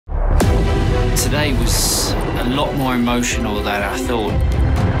Today was a lot more emotional than I thought.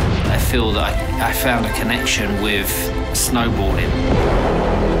 I feel that I found a connection with snowboarding.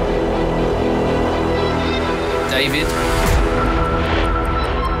 David.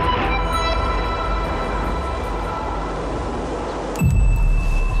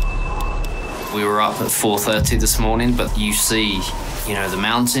 We were up at 4:30 this morning, but you see, the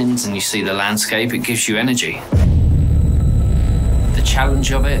mountains and you see the landscape, it gives you energy. The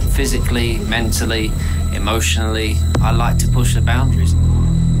challenge of it, physically, mentally, emotionally, I like to push the boundaries.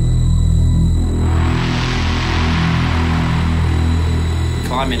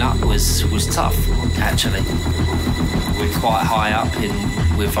 Climbing up was tough, actually. We're quite high up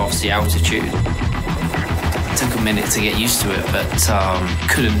with obviously altitude. It took a minute to get used to it, but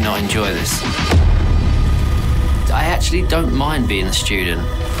couldn't not enjoy this. I actually don't mind being a student.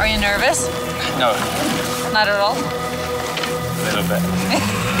 Are you nervous? No. Not at all? A little bit.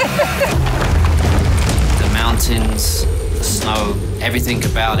 The mountains, the snow, everything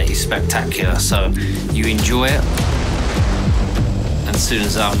about it is spectacular, so you enjoy it. And as soon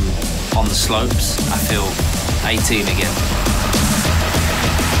as I'm on the slopes, I feel 18 again.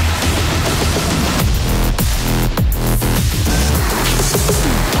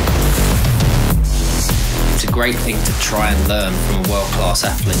 It's a great thing to try and learn from a world-class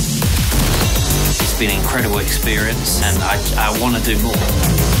athlete. It's been an incredible experience and I want to do more.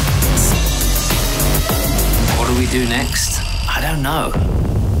 What do we do next? I don't know.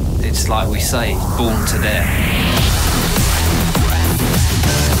 It's like we say, born to dare.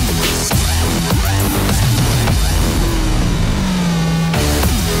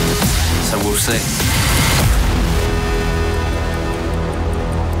 So we'll see.